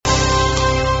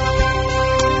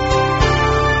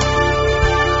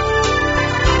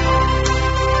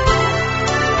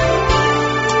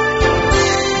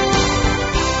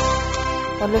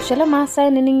Olosho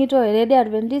Maasai nining'ito erede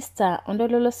Adventista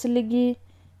ondololo siligi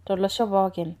tolosho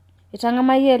pookin.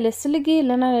 Itang'amayie ele siligi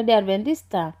lena rede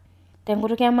Adventista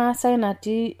tenkutuk e Maasai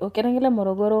natii orkerenket le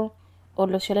Morogoro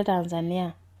olosho le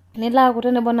Tanzania. Nilaaku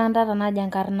tenebo nantata naji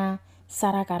enkarna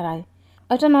Sara Karai.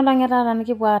 Oito nolong' taata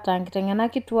nikipuo aata nkiteng'ena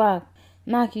kituak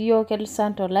naa kiyiok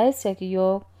Santo Laisia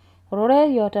kiyiok orore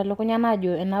yiok telukunya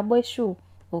najo enaboishu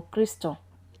o Kristo.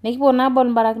 Nikipuo naabol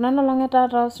mbarakinot nolong'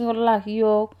 taata osinkolio laa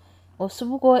kiyiok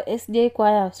osupuko SDA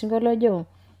Choir osinkolio ojo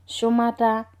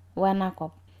Shumata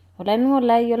Wenakop. Olainining'oni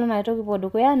lai yiolo naa kipuo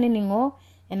dukuya nining'o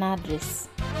ena address.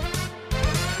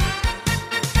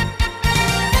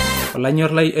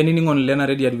 Olanyor lai enining'oni lena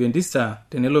Radio Adventista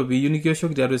tenelo piiyieu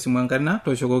nikioshoki tiatua esimu enkarna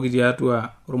tooshokoki tiatua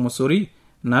ormosori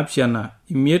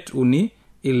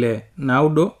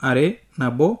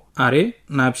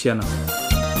 7536921.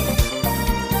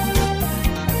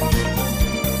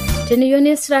 Teniyieu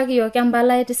nisiraki yiok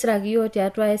empalai tisiraki yiok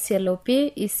tiatua SLP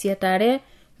Isietare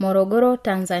Morogoro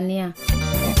Tanzania.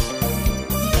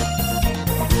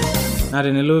 Na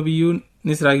tenelo piiyieu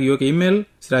nisiraki yiok email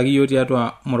siraki yiok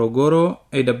tiatua Morogoro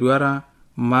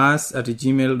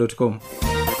awr@gmail.com.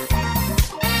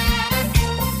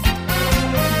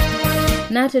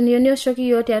 Na teniyieu nioshoki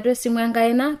yiok tiatua esimu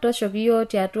enkaina toshoki yiok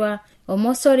tiatua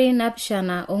ormosori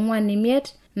 745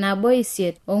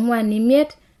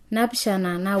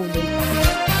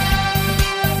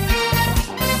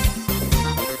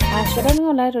 Ashora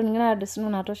ningo lai toning'ina adresinu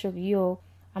natoshoki yiok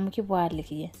amu kipuo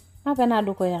alikie. Mapena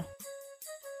dukuya.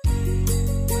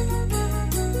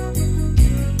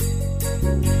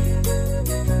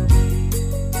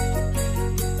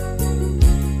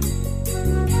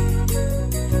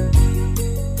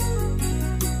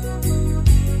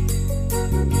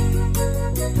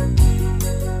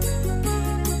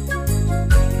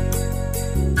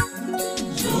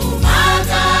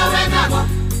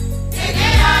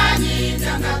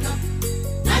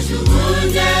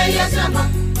 Yesamba,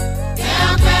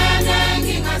 ya kwene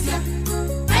ngingasia,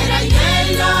 aira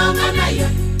yelo nganayo,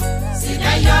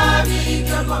 sida yobi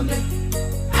kogombe,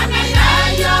 anaira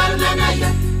yol nganayo,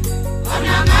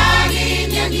 onangari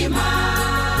nyengima.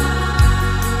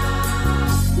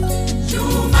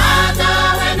 Shumata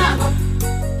wenako,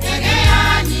 ege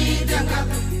anyi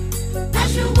dengaka,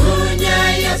 ashugunye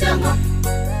yesamba,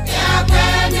 ya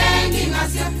kwene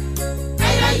ngingasia,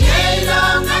 aira yelo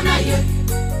nganayo.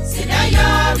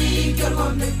 Sidayobi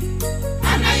kyorgombe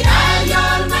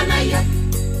anayayol manaya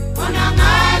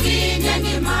onangagi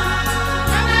nyengima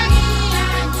nangagi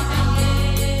anjitaye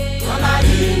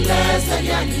olarile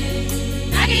sayani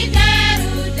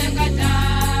nagiteru tengata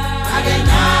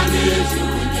agenani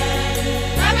shunye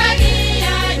nangagi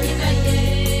anjitaye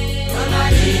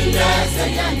olarile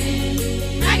sayani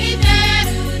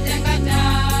nagiteru tengata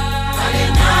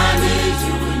agenani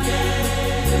shunye.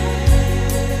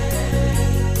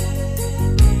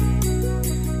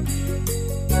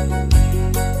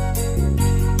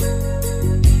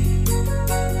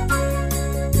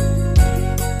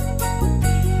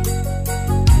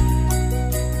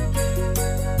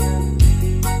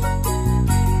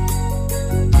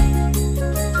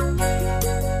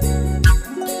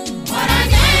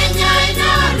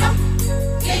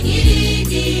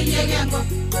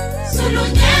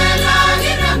 Sulunyela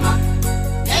girango,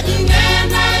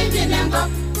 edingena injinengo,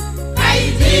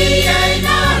 kaiziye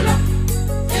inalo,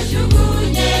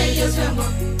 eshugunye yesengo,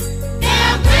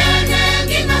 eakwene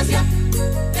ngingasya,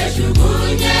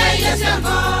 eshugunye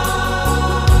yesengo.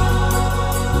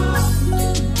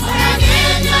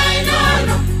 Oragenya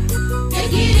inalo,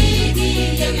 egirigi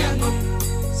yegengo,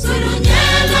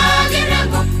 sulunyela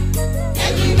girango,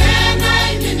 edingena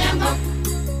injinengo,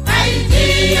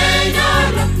 kaiziye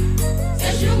inalo,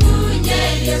 eshugunye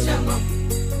yesengo,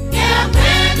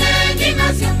 eakwene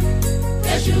ngingasya,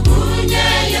 eshugunye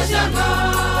yesengo.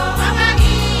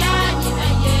 Amagia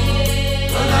nyitaye,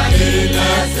 olarile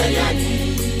sayani,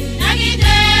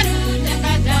 nagiteru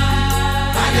tekata,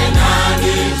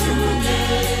 agenani shugunye.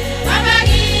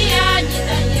 Amagia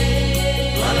nyitaye,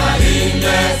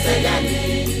 olarile sayani,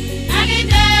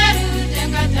 nagiteru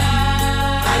tekata,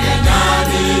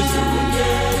 agenani shugunye.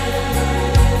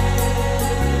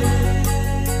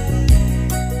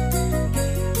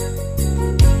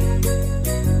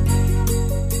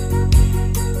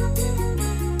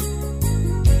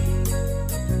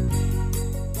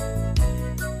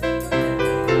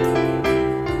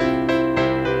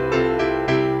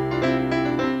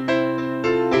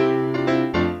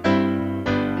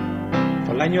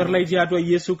 Olanyor lai tiatua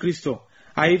Yesu Kristo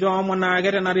aito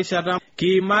amonake tenarishata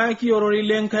kiimaki orori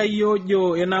lenkai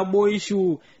ojo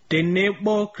enaboishu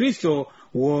tenebo Kristo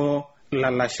wo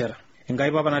lalashera.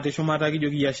 Enkai papa natii shumata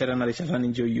kijoki iyie ashe tena rishata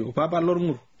nincho iyiok. Papa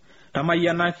lorng'ur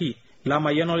tamayianaki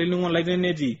lamayian olnining'o lai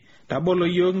tenetii tabolo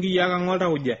iyiok nkiyiak ang'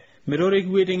 oltauja metoreki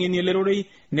iwuo aiteng'enie ele rorei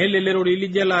nelo ele rorei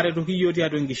lijo elo aretoki iyiok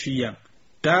tiatua enkishui ang'.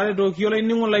 Taretoki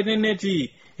olnining'o lai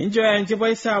tenetii inchoo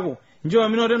enchipai sapuk inchoo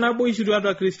minoto naboishu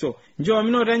tiatua Kristo inchoo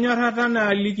minoto enyorrata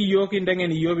naaliki iyiok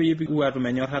inteng'en iyiok peyie kipuo aatum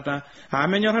enyorrata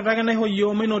amu enyorrata ake naisho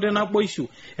iyiok minoto naboishu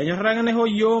enyorrata ake naisho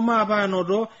iyiok maape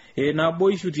anoto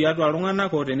naboishu tiatua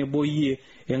iltung'anak otenebo iyie.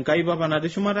 Enkai papa natii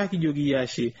shumata kijoki iyie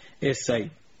ashe esai.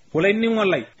 Olainining'o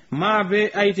lai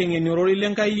maape aiteng'enie ororei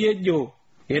lenkai ejo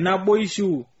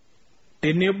naboishu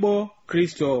tenebo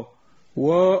Kristo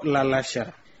wo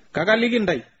lalashara. Kakaliki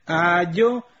ntai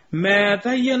ajo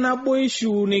meetayie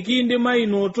naboishu nikiindim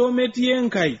ainoto metii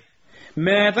Enkai.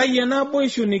 Meetayie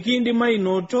naboishu nikiindim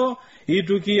ainoto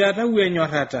itu kiatau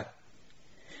enyorrata.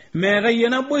 Meetayie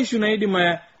naboishu naidim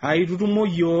aitutumo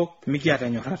iyiok mikiata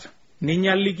enyorrata.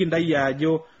 Ninyaliki ntai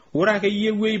ajo ore ake iyie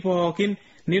ewuei pookin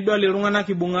nidol iltung'anak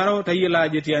ibung'aro tayiolo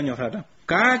ajo etii enyorrata.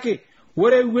 Kake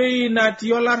ore ewuei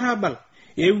natii olarrabal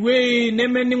ewuei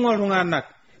nemening'o iltung'anak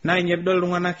naa inye pidol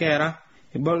iltung'anak eera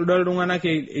idol iltung'anak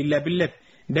ilepilep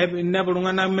inepu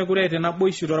iltung'anak mekure eeta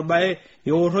naboishu torbae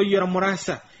eorroi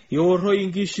ormurasa eorroi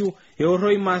inkishu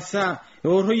eorroi masaa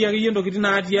eorroi akeyie ntokitin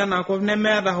natii enakop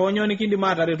nemeeta honyo nikindim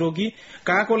ataretoki.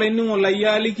 Kake olainining'o lai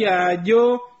aliki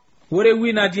ajo ore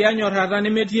ewuei natii enyorrata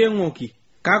nemetii eng'oki.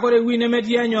 Kake ore ewuei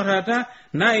nemetii enyorrata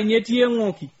naa inye etii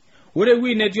eng'oki. Ore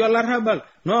ewuei netii olarrabal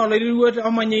naa oloiterua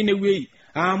omanya ine wuei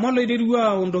amu oloiterua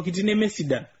au ntokitin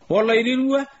nemesidan.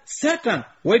 Oloiterua Satan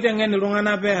oiteng'en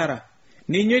iltung'anak peera.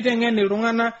 Ninye oiteng'en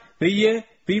iltung'anak peyie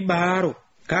pibaaro.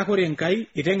 Kake ore Enkai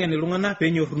iteng'en iltung'anak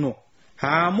penyorruno.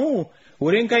 Amu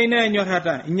ore Enkai naa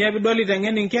enyorrata inye pidol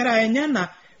iteng'en inkera enyana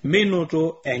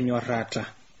menoto enyorrata.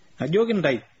 Ajoki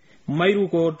ntai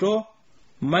mairukoto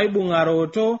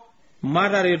maibung'aroto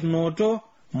mataretunoto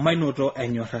mainoto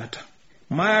enyorrata.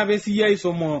 Maape siyie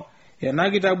aisomo ena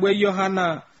kitabu e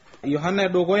Yohana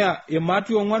edukuya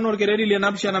Matthew 4 orkereri le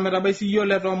 7 metabai siyie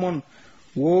le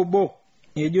 11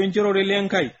 ejo nchorore le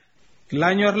Enkai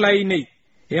lanyor lainei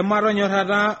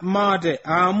ematonyorrata maate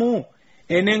amu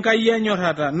enenkai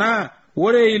enyorrata naa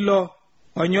ore ilo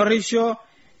onyorrisho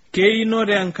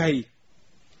keinote Enkai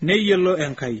neyiolo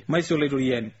Enkai maisolo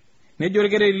itoriani. Nejo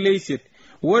orkereri le 8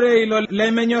 ore ilo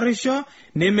lemenyorrisho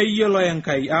nemeyiolo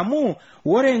Enkai amu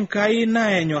ore Enkai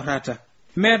naa enyorrata.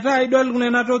 Metaa idol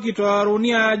nena toki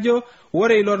tooruni ajo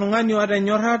ore ilo tung'ani oata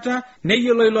enyorrata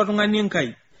neyiolo ilo tung'ani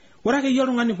Enkai. Ore ake iyie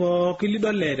oltung'ani pookin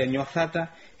lidol eeta enyorrata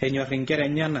enyorr inkera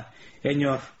enyana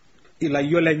enyorr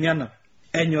ilayiok lenyana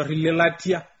enyorr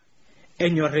ilelatia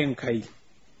enyorr Enkai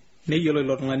neyiolo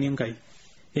ilo tung'ani Enkai.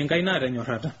 Enkai naata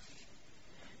enyorrata.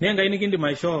 Enkai nikindim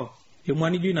aishoo emua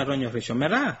nijo ina tonyorrisho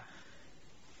metaa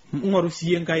ng'oru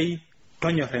siyie Enkai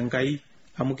tonyorr Enkai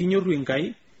amu kinyorru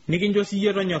Enkai nikincho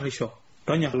siyie tonyorrisho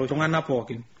tonyorr iltung'anak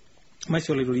pookin.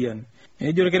 Maisolo itoriani.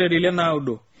 Ejo orkereri le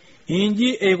 9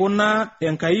 inji eikuna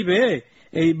Enkai pee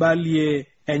eibalie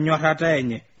enyorrata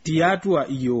enye tiatua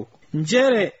iyiok.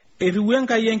 Njere eriwu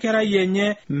Enkai enkerai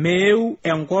enye meu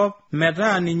enkop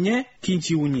metaa ninye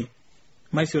kinchiunye.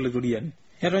 Maisolo itoriani.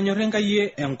 Etonyorra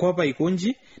Enkai enkop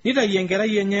aikonji nitayu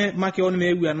enkerai enye makeon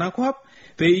meu enakop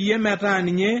peyie metaa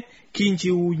ninye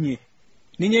kinchiunye.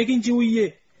 Ninye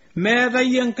kinchiuye.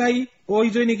 Meetai Enkai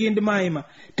oitoi nikindim aima.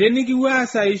 Tenikipuo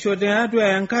aasaisho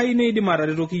tiatua Enkai neidim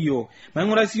ataretoki iyiok.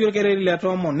 Maing'ura siyie orkereri le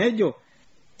 10 nejo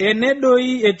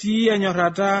enedoi etii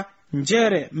enyorrata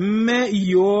njere mme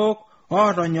iyiok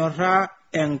ootonyorra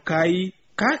Enkai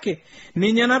kake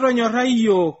ninye natonyorra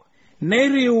iyiok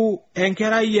neiriu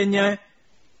enkerai enye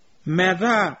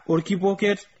metaa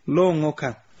orkipoket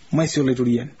loong'oka. Maisolo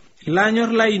itoriani.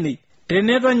 Lanyor lainei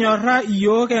tenetonyorra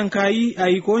iyiok Enkai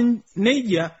aiko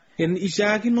nejia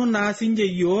ishaakino naa sinje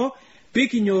iyiok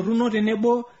pikinyorruno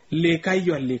tenebo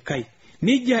likai olikai.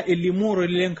 Nija elimu ororei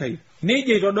lenkai.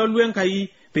 Nija itodolu Enkai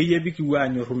peyie pikipuo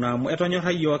anyorruno amu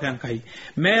etonyorra iyiok Enkai.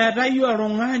 Meetai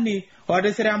oltung'ani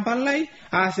otisira empalai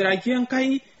asiraki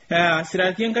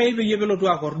Enkai peyie pelotu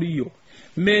akordu iyiok.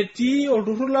 Metii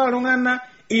olturrur loltung'anak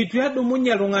itu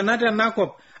edumunye iltung'anak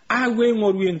tenakop aapuo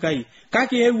aing'oru Enkai.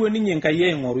 Kake eewuo ninye Enkai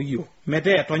aing'oru iyiok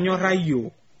metaa etonyorra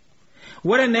iyiok.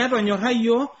 Ore naa etonyorra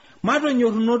iyiok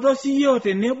matonyorrunoto siyiok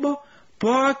tenebo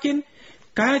pookin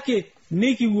kake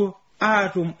nikipuo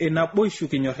aatum enaboishu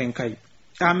kinyorr Enkai.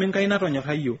 Amu Enkai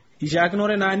natonyorra iyiok.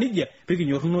 Ishaakinore naa nija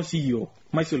pikinyorruno siyiok.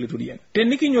 Maisolo itoriani.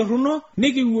 Tenikinyorruno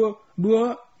nikipuo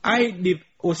duo aidip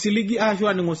osiligi ashu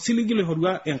aning'o osiligi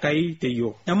loishorua Enkai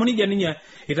teyiok. Amu nija ninye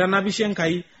itanapishe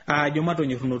Enkai ajo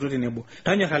matonyorrunoto tenebo.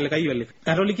 Tanyorra likai oleng.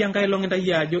 Atoliki Enkai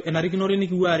long'intai ajo enarikinore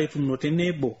nikipuo aretuno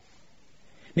tenebo.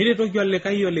 niretoki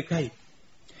olikai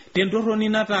tentorroni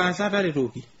nataasa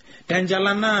taretoki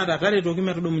tenjala naata taretoki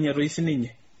metudumunye toi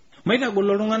sininye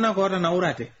maitagolo iltung'anak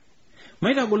ootanaurate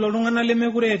maitagolo iltung'anak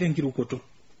lemekure eeta enkirukoto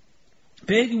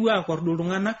pee kipuo akordu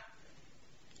iltung'anak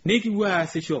nekipuo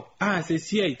aasisho aas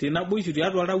esiai tenaboisho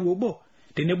tiatua oltau obo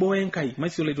tenebo wenkai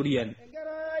maisio laitoriani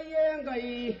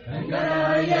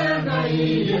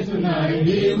Yesu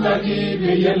naidimaki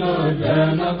beyelo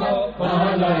danako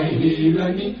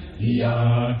palaidimani ya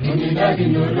tundaki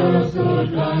noroso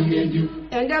tangeju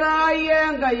Engarai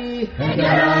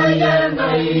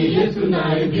Yesu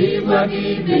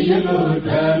naidimaki beyelo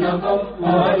danako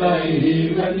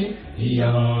palaidimani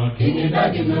ya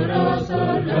tundaki noroso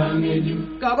tangeju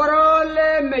Kabarole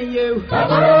meyeu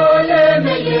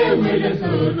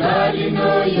Yesu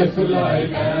talino Yesu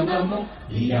laidamamo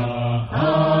ya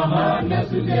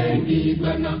nasudendi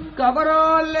bana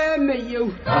Kabarole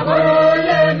meyeu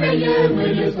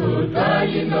Yesu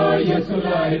talino Yesu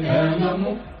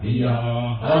laidamamo ya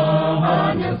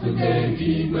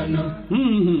nasudendi bana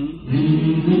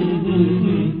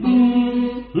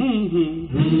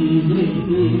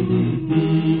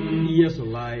Yesu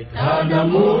lai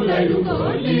Adamu lai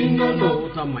rukolino no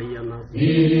tamayana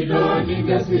Sirido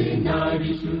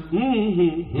digasinarisu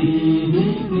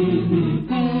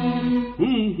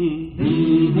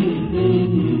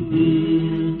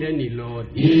Teni Lord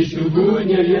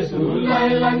Ishugunye Yesu lai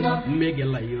langa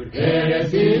Megela yor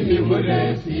Eresi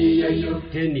muresi yayo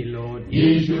Teni Lord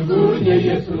Ishugunye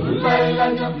Yesu lai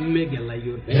langa Megela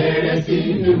yor Eresi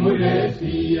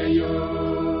muresi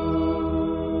yayo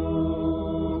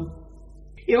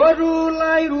Ewaru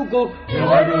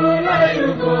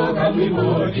lairugo kami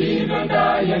bodi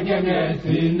nanda yangene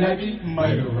sinabi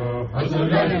mayrugo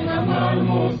azurani namal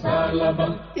musalaba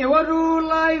Ewaru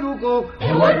lairugo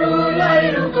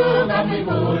kami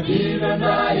bodi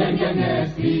nanda yangene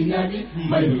sinabi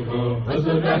mayrugo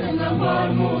azurani namal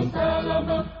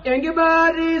musalaba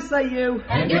Engibari sayew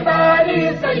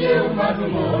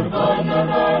madumor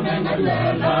bonoro nangala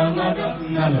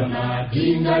nalona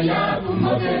tinga ya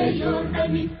kumoge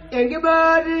yordani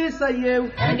Engibari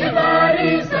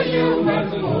sayew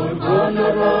mazmur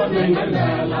bonoro nengala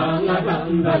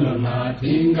ngalona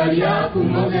tinga ya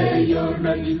kumoge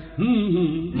yordani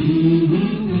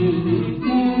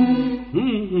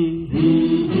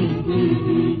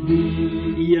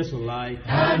Yesu lai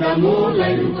Adamu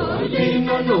lai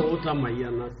rukolino no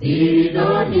tamayana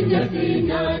Sirido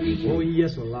digasinarisu Oh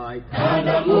Yesu lai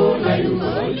Adamu lai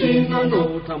rukolino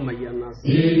no tamayana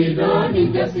Sirido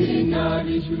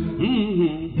digasinarisu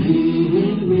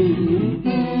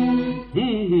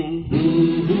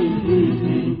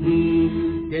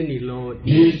Teni Lord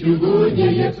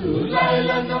Ishugunye Yesu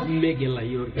lailana Megela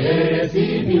yor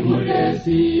Eresi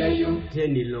muresi ayo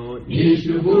Teni Lord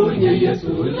Ishugunye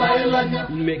Yesu lailana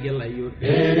Megela yor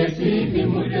Eresi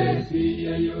muresi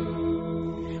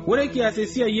ayo Ore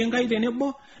kiasesia yengai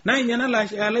tenebo na inyana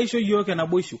laisho yoke na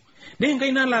boisho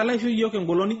nengai na laisho yoke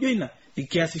ngoloni joina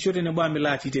ikiasisho tenebo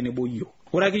amilati tenebo yo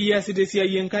ora kiasitesia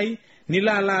yengai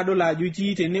nilala adola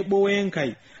ajuti tenebo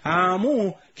wenkai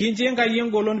amu kinjenga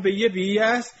yengolon peye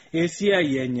bias esia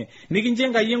yenye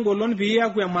nikinjenga yengolon peye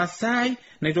akwa masai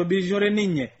na itobizore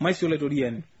ninye maisole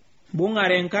toriani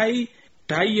bungare enkai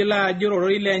tayila ajoro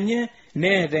ilenye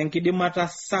ne tenkidimata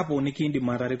sapo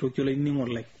nikindimata retokyo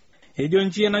ningolai ejo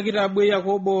nchie na kitabu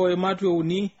Yakobo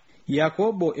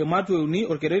ematwe uni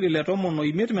orkereri le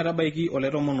 15 metabaiki ole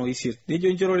 18 ejo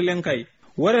nchiro lenkai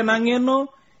ore nangeno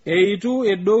eitu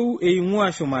edou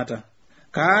eingua shumata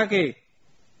kaake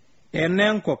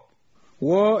enenkop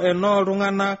wo eno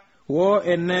ltung'anak wo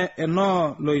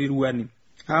eno loiriruani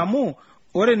amu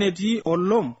ore netii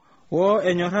olom wo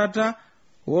enyorata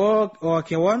wo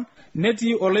okewon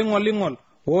netii oloing'oling'ol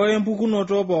wo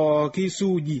empukunoto pooki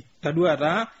suuji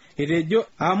taduata etejo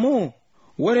amu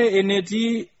ore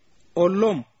enetii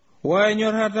olom wo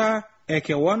enyorata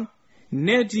ekewon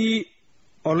netii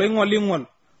oloing'oling'ol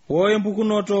wo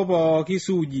empukunoto pooki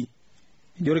suuji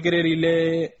jorkereri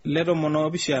le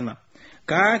 17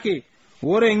 kaake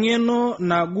ore ng'eno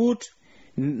nagut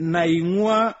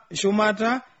naing'ua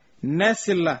shumata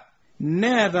nesila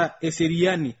neeta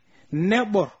eseriani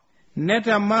nebor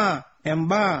netamaa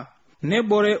embaa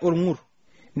nebore orng'ur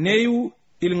neiu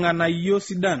ilng'anayio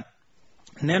sidan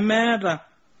nemeeta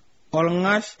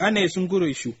olng'ash ana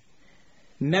esunkureishu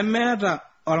nemeeta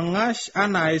olng'ash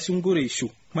ana esunkureishu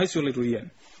maisole torian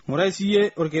ng'ura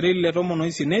siye orkereri le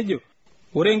 18 nejo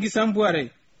ore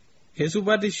enkisambuare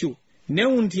esupatishu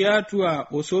neun tiatua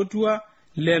osotua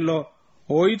lelo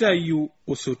oitayu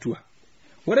osotua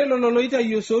ore lelo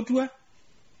loitayu osotua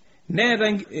neeta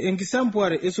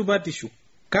enkisambuare esupatishu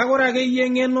Kakore akeyie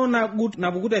eng'eno nagut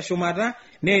napuku teshumata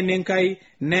neene Enkai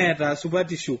neeta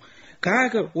supatisho.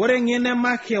 Kake ore eng'eno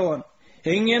emakeon,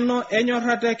 eng'eno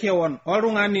enyorrata keon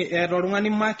oltung'ani eeta oltung'ani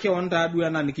makeon taaduo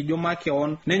ena nikijo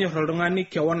makeon nenyorr oltung'ani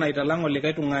keon aitalang'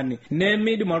 olikae tung'ani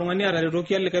nemeidim oltung'ani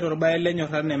ataretoki olikae torbaye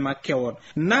lenyorrata ne makeon.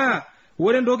 Naa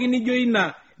ore entoki nijo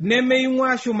ina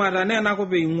nemeing'ua shumata naa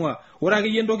enakop eing'ua. Ore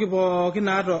akeyie entoki pookin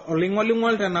naata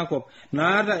oloing'oling'ol tenakop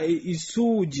naata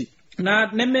isuuji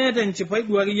nemeeta enchipai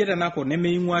duo akeyie tenakop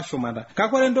nemeing'ua shumata.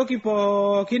 Kake ore entoki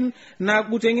pookin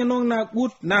nagut eng'eno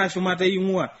nagut naa shumata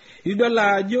eing'ua. Idol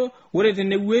ajo ore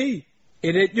tenewuei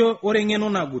etejo ore eng'eno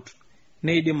nagut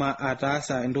neidim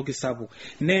ataasa entoki sapuk,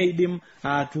 neidim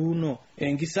atuuno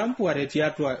enkisampuare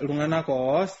tiatua iltung'anak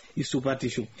oos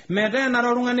isupatisho. Metaa enare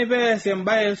oltung'ani pees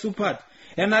embaye supat,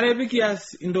 enare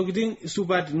pikias intokitin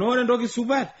supat. Ore entoki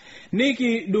supat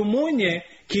nikidumunye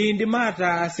kiindim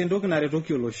ataas entoki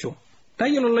naretoki olosho.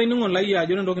 Tayiolo olainining'oni lai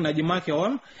ajo ore entoki naji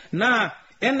makeon naa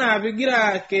enaa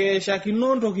pigira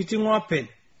keshakino ntokitin openy.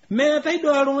 Meetai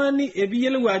duo oltung'ani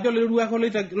epiyiolou ajo oloiruako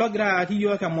logira aaki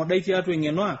iyiok emodai tiatua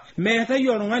eng'eno ang', meetai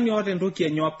oltung'ani oota entoki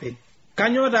enye openy.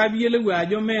 Kanyoo taa piyiolou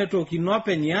ajo meetoki ino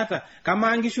openy iyata?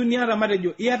 Kamaa nkishu niata,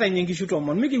 matejo iyata nye nkishu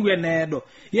 10, mikipuo eneedo,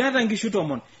 iyata nkishu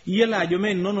 10, iyiolo ajo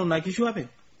mee ninono na kishu openy?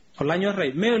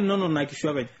 Olanyorrai, mee ninono na kishu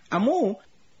openy. Amu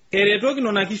eretoki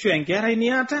nona kishu enkerai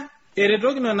niata,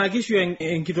 eretoki nona kishu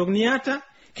enkitok niata,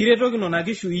 kiretoki nona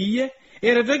kishu iyie,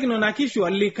 eretoki nona kishu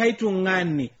likae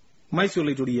tung'ani. Maisho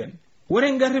leitoriani. Ore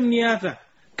engarrim niata,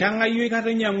 kang'ayioi kata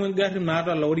inyang'u engarrim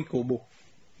naata lorika obo.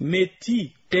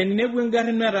 Metii, tenepuo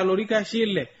engarrim naata lorika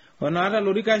 6, onaata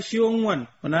lorika 4,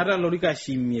 onaata lorika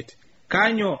 5.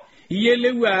 Kanyo,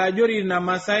 iyieleu ajo ina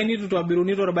masai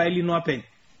nitutobiruni torbaye lino openy.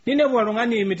 Ninepu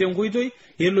oltung'ani imite enkoitoi,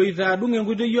 eloito adung'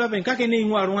 enkoitoi openy, kake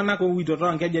neing'ua iltung'anak owoito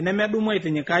toonkeje nemedumu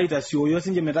aitinyikaa aitasioyo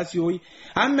sinche metasioi.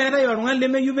 Amu meetai oltung'ani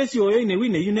lemeyieu pesioyo inewuei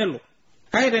neyieu nelo.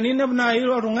 Kake teninepu naaji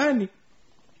oltung'ani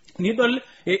nidol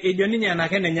ejo ninye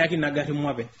enake nenyaki ina garri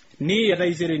openy. Ni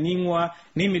taisere ning'ua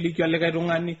nimiliki olikae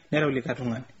tung'ani nereu likae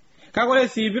tung'ani. Kake ore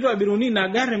sii pitobiruni ina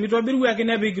garri mitobiru ake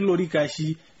nepik lorika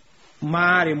shi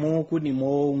maare mookuni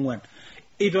moong'uan.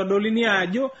 Itodolini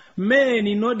ajo mee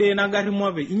nino de ina garri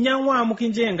openy. Inyang'ua amu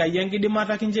kincho Enkai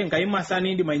enkidimata, kincho Enkai masaa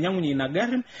niindim ainyang'unye ina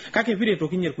garri, kake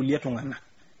piretokinye irkulie tung'anak.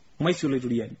 Maisho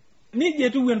leitoriani. Nijia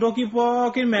etiu entoki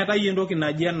pookin meetai entoki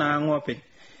naji enaang' openy.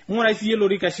 Ng'urai siyie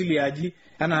lorika shi liaji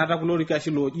anaata kulo rika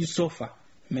shi looji sofa.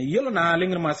 Meyiolo naa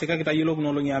leng'ir maasika kitayiolo kuna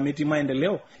olong'i ametii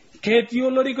maendeleo. Ketii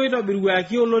olorika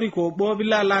oitobiruaki olorika obo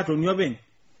bilala atoni openy.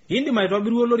 Indim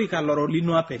aitobiru olorika loro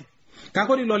lino openy.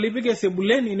 Kake ore lolipik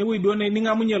esebuleni inewuei duo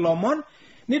ning'amunye lomon,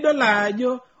 nidol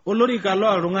ajo olorika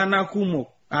looltung'anak kumok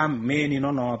mee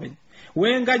ninono openy.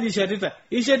 We enkaji shetita,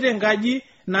 ishete enkaji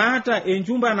naata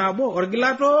enchumba nabo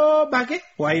orgilato bake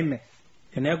waime.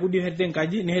 Teneeku dihete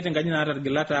enkaji, nihete enkaji naata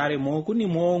irgilat 2 mookuni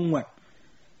moong'uan.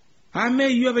 Ame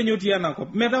iyo penyo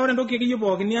tianakop. Meeta ore entoki akeyie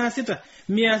pookin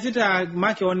miasita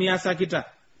makeon niasakita.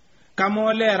 Kama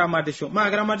ole eramatisho, maa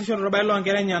keramatisho torbaye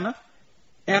loonkera enyana,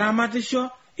 eramatisho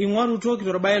ing'oru toki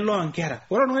torbaye loonkera.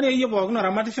 Ore oltung'ani akeyie pookin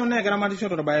oramatisho naa keramatisho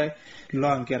torbaye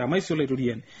loonkera. Maisho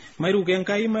leitoriani. Mairuko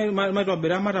Enkai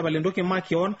maitobira matapal entoki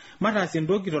makeon, mataas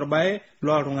entoki torbaye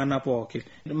looltung'anak pookin.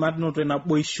 Manoto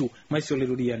naboishu. Maisho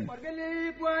leitoriani.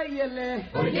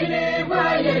 Orgele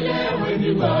bayele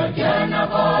wendi bakana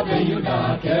babe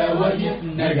yuda kewaye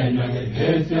neganyage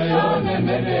keseyo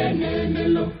nemene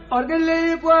melo.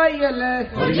 Orgele bayele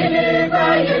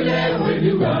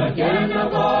wendi bakana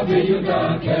babe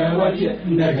yuda kewaye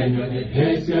neganyage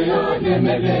keseyo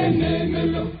nemene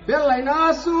melo.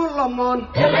 Belaina Solomon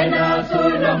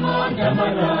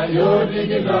kamara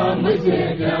yodigila mwise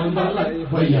kambala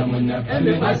hoyamuna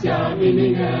eme asyami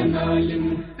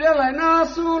ninganalim. Belaina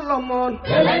Solomon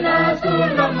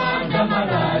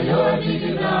kamara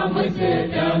yodigila mwise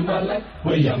kambala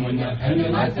hoyamuna eme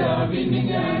asyami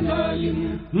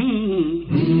ninganalim.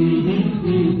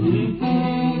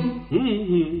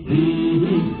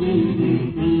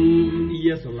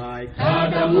 Yes, like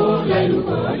Adamu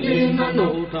Lailuko Lina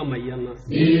no Tamayana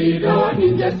Sido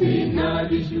Ninja Sina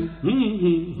Dishu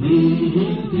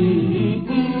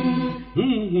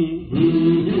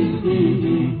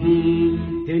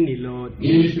Teni Lord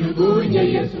Nishugunya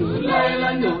Yesu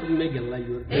Laila no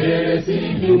Megalayo Eresi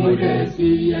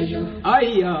Nimudesi Ayo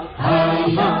Aya Ha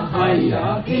ha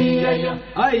Aya Kiya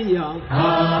Aya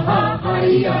Ha ha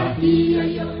Aya Kiya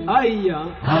Aya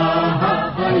Ha ha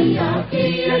Aya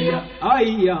Kiya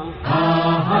Aya ha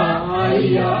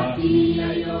aya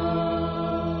kiyo.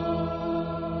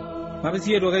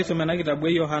 Mapesi yetu kaisomena kitabu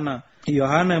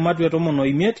Yohana ematu etomo no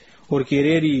imiet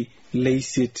orkereri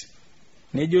leisit.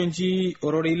 Nejo nji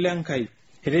orore ile Enkai.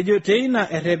 etejo teina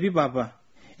errepi papa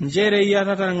njere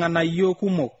iyatata ng'anayio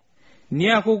kumok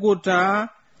niaku kutaa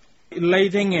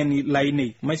laiteng'eni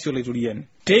lainei maisio laituriani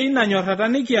teina nyorrata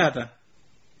nikiata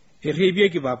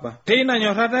errepieki papa teina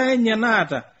nyorrata enye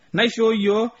naata naishoo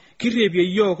yiok kirrepie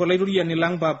yiok olaituriani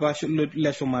lang papa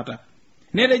le shumata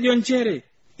netejo njere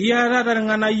iyatata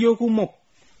ng'anayio kumok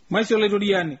maisio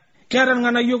laituriani kiata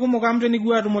ng'anayio kumok amu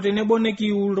tenikuo atumo tenebo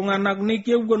nekiu iltung'anak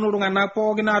nikiewuonu iltung'anak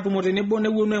pookin aatumo tenebo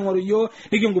newuonu aing'oru yiok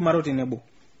nikingumaro tenebo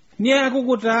niaku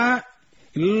kutaa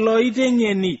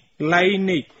loiteng'eni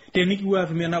lainei tenikipuo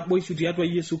atumie naboishu tiatua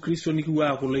Yesu Kristo nikipuo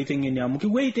aaku loiteng'eni amu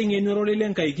kipuo aiteng'eni orore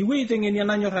lenkai kipuo aiteng'eni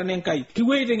enanyorrana enkai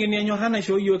kipuo aiteng'eni enyorrana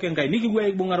naishoo yiok enkai nikipuo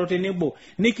aibung'aro tenebo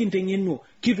nikinteng'enu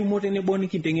kitumo tenebo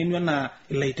nikinteng'enu enaa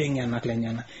ilaiteng'enak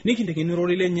lenyana nikinteng'enu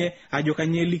orore lenye ajo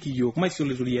kanyoo eliki yiok maisio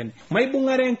laituriani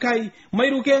maibung'are enkai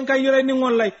mairukie enkai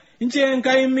olainining'oni lai nche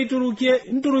enkai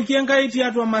nturukie enkai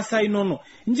tiatua masaa inono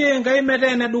nche enkai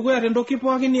metaa enedukuya tentoki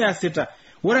pookin niasita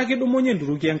ore ake dumunye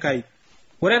nturukie enkai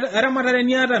ore eramatare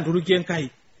niata nturukie enkai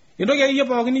entoki akeyie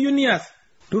pookin niyieu nias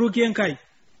turukie enkai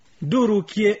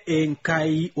durukie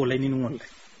enkai olainining'oni lai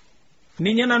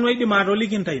ninye nanu aidim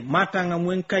atoliki ntai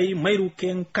matang'amu enkai mairukie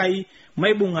enkai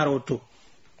maibung'aroto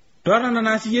tootana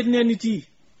naasiyie nenitii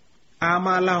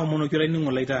amaala aomonoki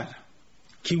olainining'oni lai taata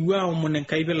kipuo aomon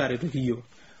enkai pelaretoki yiok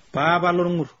paapa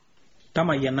lorng'ur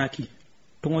tamayianaki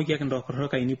tung'oki ake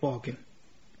ntokorrok aini pookin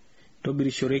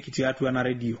tobirishoreki tiatua ena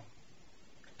redio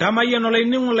tamayian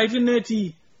olainining'oni lai tine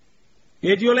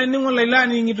etii olainining'oni lai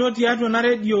laaning'ito tiatua ena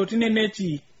redio tine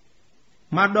netii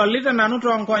madolita nanu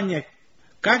toonkonyek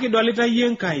kake idolita yie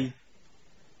enkai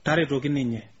taretoki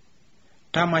ninye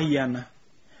tamayiana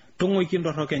tung'oki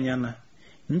ntorrok enyana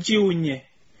nchiunye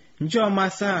nchoo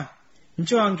masaa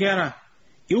nchoo nkera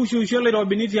iushuushe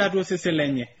oloirobini tiatua osesen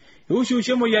lenye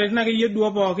iushuushe moyiaritin akeyie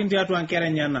duo pookin tiatua nkera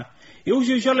enyana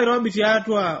iushuushe oloirobi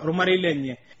tiatua ormarei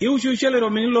lenye iushuushe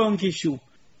oloirobini loonkishu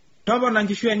topona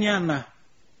nkishu enyana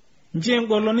nche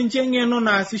engoloni nche eng'eno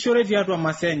naasishore tiatua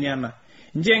masaa enyana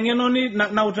nche eng'eno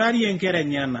nautarie enkera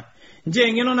enyana nche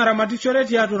eng'eno naramatishore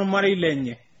tiatua ormarei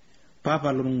lenye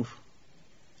papa lorng'ur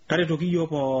taretoki yiok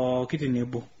pooki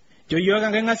tenebo nchoo yiok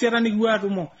enkai ng'asiata nikipuo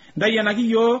atumo ntayianaki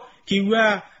yiok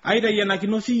kipuo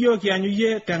aitayianakino siyiok kianyu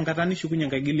yie tenkata nishukunye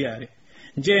enkai giliare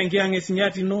nche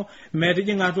enkiyang'esinyat ino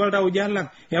metijing'a atua iltauja lang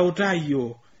eutaa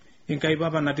yiok enkai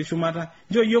papa natii shumata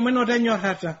nchoo yiok mainoto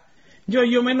enyorrata nchoo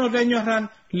yiok mainoto enyorran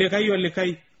likai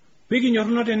olikai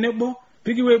pikinyorruno tenebo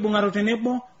pikipuo aibung'aro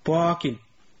tenebo pookin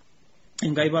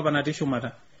enkai papa natii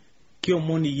shumata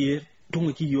kiomoni yie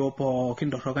tung'oki yiok pookin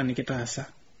torroka nikitaasa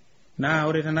naa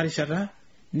ore tena rishata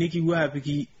nikipuo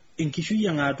apiki enkishui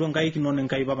ang' atua nkaik inono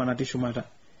enkai papa natii shumata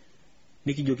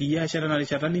nikijoki yie ashe tena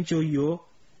rishata ninchoo yiok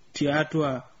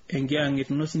tiatua enkiyang'et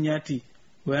ino sinyati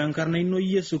wenkarna ino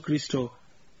Yesu Kristo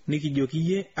nikijoki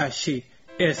yie ashe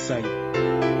esai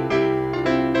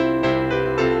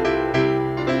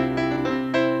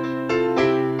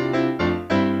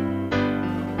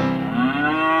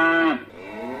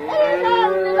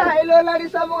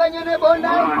Larisa muganyene bonda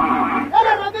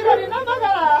era rabira ni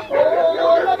namagara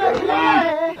la bakila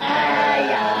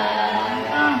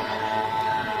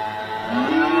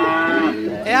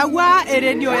eawa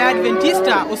eredio ya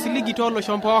Adventista osiligi tolo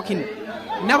shompookin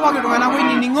nepoki iltung'anak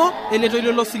oinining'o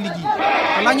eletoilo losiligi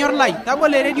olanyor lai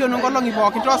tabolo eredio nonkolong'i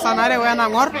pookin toosanare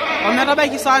wenang'or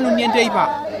ometabaiki saa uni enteipa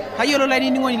tayiolo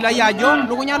lainining'oni lai ajo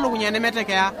lukunya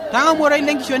nemetekeya tang'amu oroi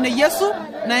lenkishon e Yesu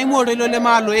naimu ortoilo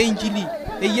lemaalo einjili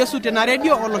Yesu tena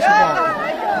redio olosho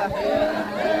pookin.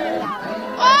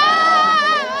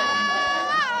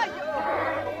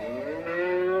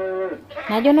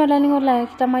 Najo no laning'ola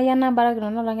kitamayiana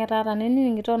barakinono lang'etaata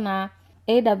nenining'ito naa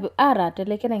AWR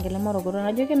telekerenke le Morogoro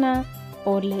najoki naa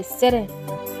ole sere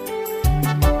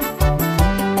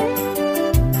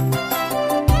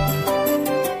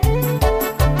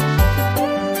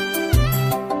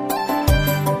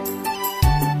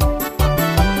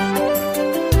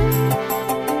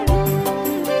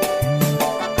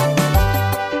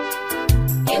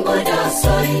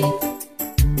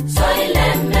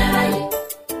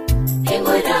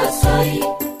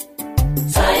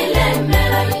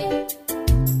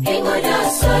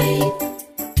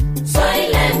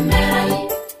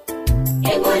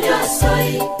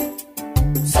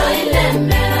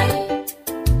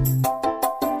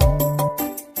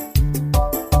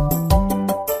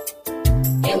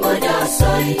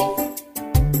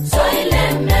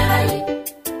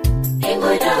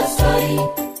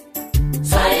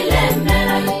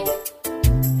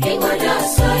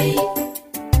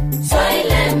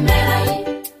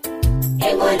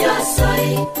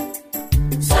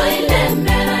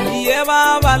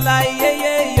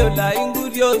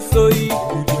ingudio soy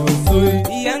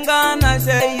yangana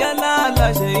she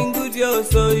yala she ingudio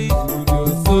soy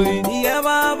ya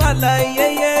baba la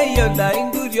ye yo la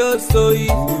ingudio soy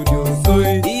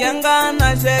yangana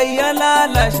she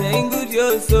yala she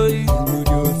ingudio soy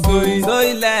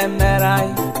le merai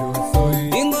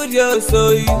ingudio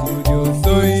soy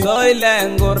le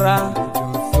ngora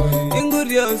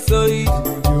ingudio soy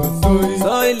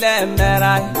le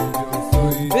merai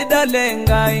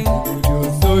vidalengai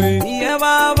ya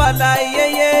baba la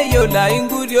ye yo la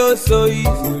ingudio soy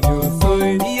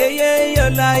ye yo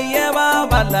la ya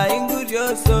baba la ingudio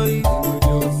soy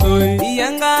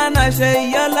yangana she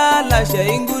yala she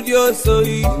ingudio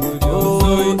soy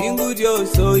ingudio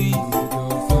soy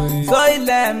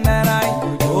le merai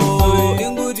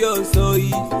ingudio soy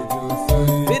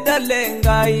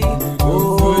vidalengai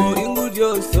ingudio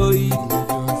soy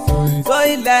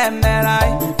le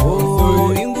merai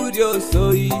ingudio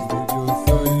soy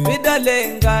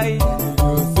vidalengai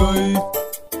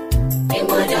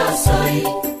ingudio soy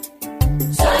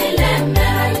le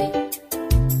merai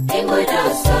ingudio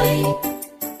soy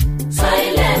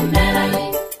le merai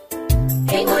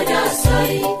ingudio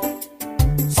soy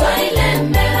le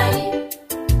merai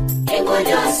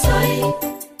ingudio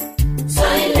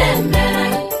soy le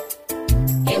merai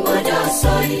ingudio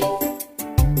soy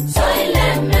le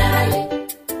merai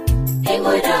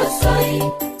ingudio soy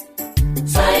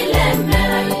le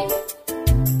merai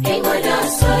ingudio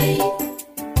soy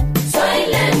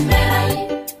le merai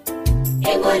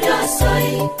ingudio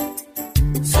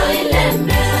soy le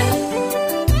merai.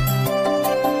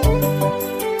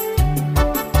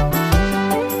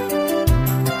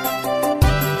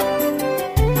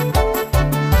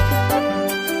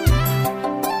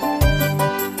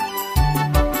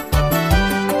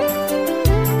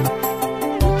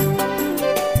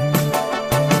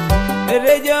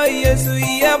 Erejo Yesu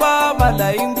ya baba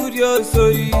la ingudio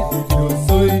soy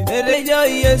Erejo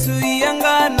Yesu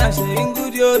yangana she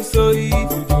ingudio soy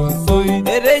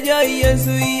Erejo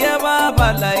Yesu ya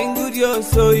baba la ingudio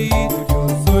soy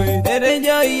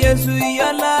Erejo Yesu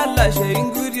ya la she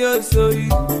ingudio soy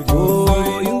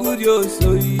ingudio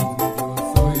soy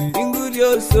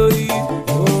ingudio soy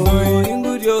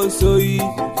ingudio soy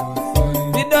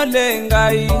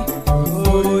vidalengai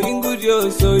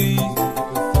ingudio soy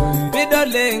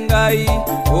vidalengai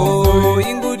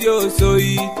ingudio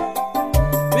soy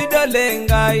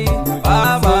vidalengai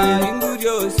baba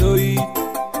ingudio soy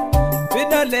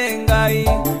vidalengai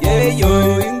yeyo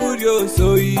ingudio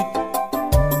soy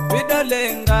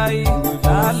vidalengai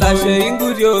la she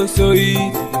ingudio soy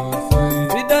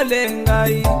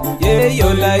vidalengai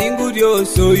yeyo la ingudio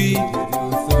soy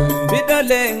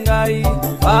vidalengai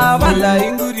baba la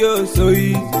ingudio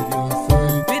soy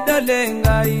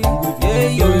vidalengai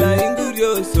yeyo la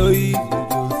ingudio soy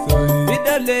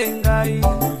vidalengai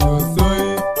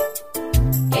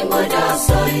ingudio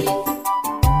soy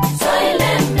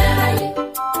le merai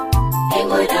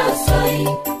ingudio soy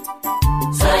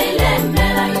le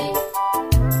merai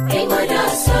ingudio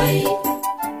soy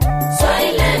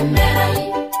le merai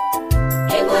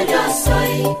ingudio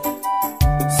soy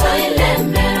le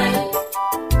merai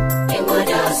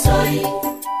ingudio soy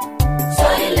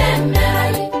le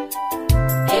merai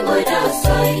ingudio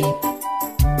soy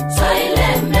le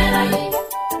merai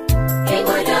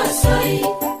ingudio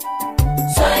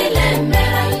soy le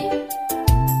merai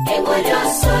ingudio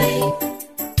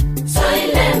soy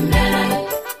le merai.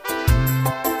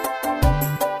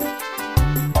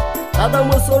 Ada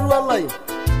musol wallahi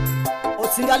o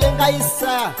singalenga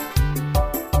isa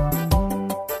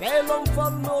pelon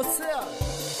forno se